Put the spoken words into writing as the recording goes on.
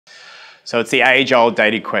So it's the age-old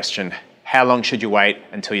dating question. How long should you wait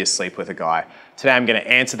until you sleep with a guy? Today I'm going to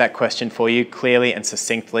answer that question for you clearly and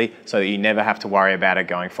succinctly so that you never have to worry about it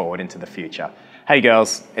going forward into the future. Hey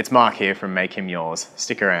girls, it's Mark here from 𝐀𝐁𝐎.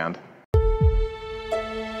 Stick around.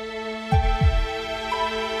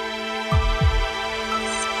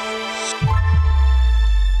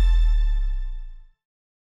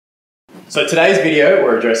 So today's video,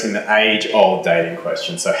 we're addressing the age-old dating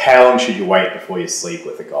question. So how long should you wait before you sleep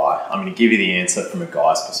with a guy? I'm going to give you the answer from a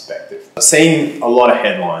guy's perspective. I've seen a lot of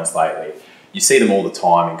headlines lately. You see them all the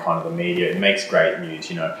time in kind of the media. It makes great news.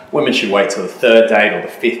 You know, women should wait till the third date or the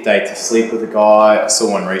fifth date to sleep with a guy. I saw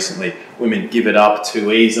one recently, women give it up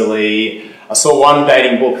too easily. I saw one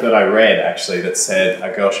dating book that I read actually that said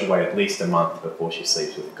a girl should wait at least a month before she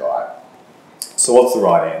sleeps with a guy. So what's the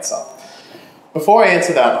right answer? Before I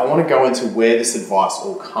answer that, I want to go into where this advice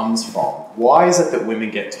all comes from. Why is it that women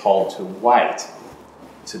get told to wait,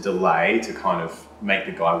 to delay, to kind of make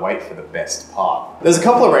the guy wait for the best part? There's a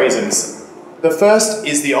couple of reasons. The first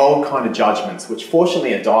is the old kind of judgments, which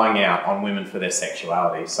fortunately are dying out on women for their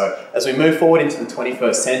sexuality. So as we move forward into the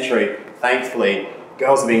 21st century, thankfully,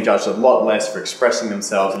 girls are being judged a lot less for expressing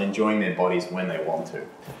themselves and enjoying their bodies when they want to.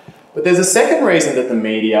 But there's a second reason that the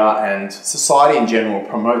media and society in general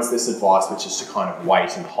promotes this advice, which is to kind of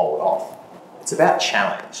wait and hold off. It's about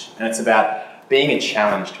challenge, and it's about being a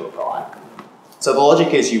challenge to a guy. So the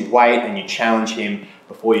logic is you wait and you challenge him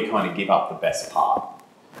before you kind of give up the best part.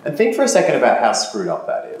 And think for a second about how screwed up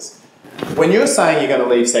that is. When you're saying you're going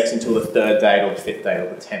to leave sex until the third date or the fifth date or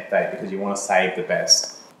the 10th date because you want to save the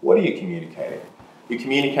best, what are you communicating? You're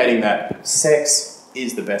communicating that sex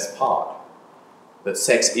is the best part. That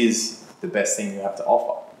sex is the best thing you have to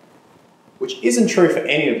offer. Which isn't true for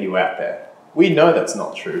any of you out there. We know that's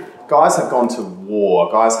not true. Guys have gone to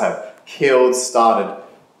war. Guys have killed, started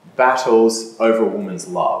battles over a woman's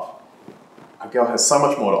love. A girl has so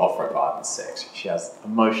much more to offer a guy than sex. She has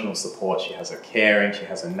emotional support, she has her caring, she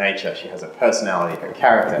has her nature, she has her personality, her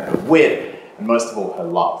character, her wit, and most of all, her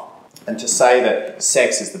love. And to say that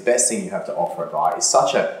sex is the best thing you have to offer a guy is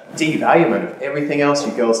such a devaluation of everything else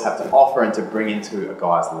you girls have to offer and to bring into a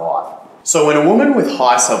guy's life. So when a woman with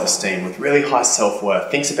high self-esteem, with really high self-worth,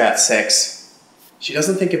 thinks about sex, she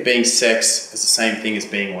doesn't think of being sex as the same thing as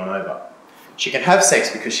being won over. She can have sex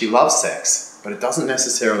because she loves sex, but it doesn't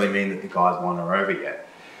necessarily mean that the guy's won her over yet.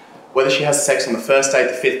 Whether she has sex on the first date,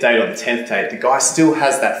 the fifth date, or the 10th date, the guy still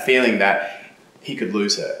has that feeling that he could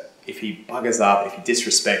lose her. If he buggers up, if he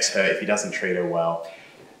disrespects her, if he doesn't treat her well.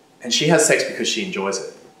 And she has sex because she enjoys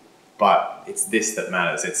it. But it's this that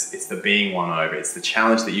matters. It's the being won over. It's the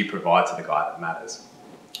challenge that you provide to the guy that matters.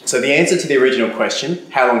 So the answer to the original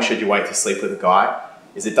question, how long should you wait to sleep with a guy,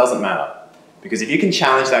 is it doesn't matter. Because if you can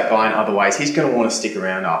challenge that guy in other ways, he's going to want to stick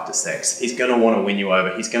around after sex. He's going to want to win you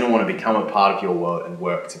over. He's going to want to become a part of your world and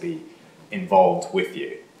work to be involved with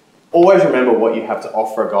you. Always remember what you have to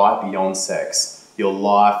offer a guy beyond sex. Your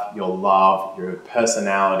life, your love, your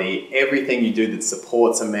personality, everything you do that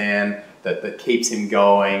supports a man, that keeps him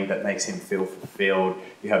going, that makes him feel fulfilled.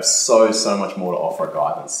 You have so much more to offer a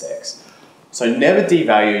guy than sex. So never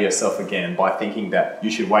devalue yourself again by thinking that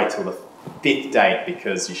you should wait till the fifth date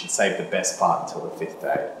because you should save the best part until the fifth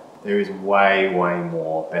date. There is way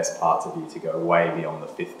more best parts of you to go way beyond the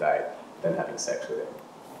fifth date than having sex with him.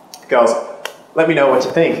 Girls, let me know what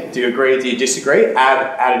you think. Do you agree? Do you disagree?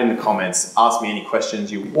 Add it in the comments. Ask me any questions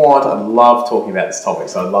you want. I love talking about this topic,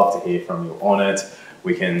 so I'd love to hear from you on it.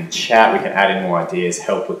 We can chat, we can add in more ideas,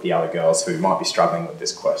 help with the other girls who might be struggling with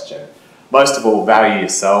this question. Most of all, value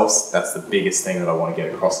yourselves. That's the biggest thing that I want to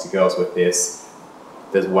get across to girls with this.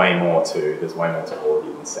 There's way more to all of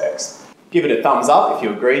you than sex. Give it a thumbs up if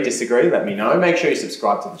you agree, disagree, let me know. Make sure you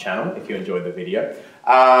subscribe to the channel if you enjoyed the video.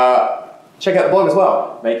 Check out the blog as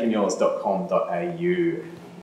well, 𝐀𝐁𝐎.com.au.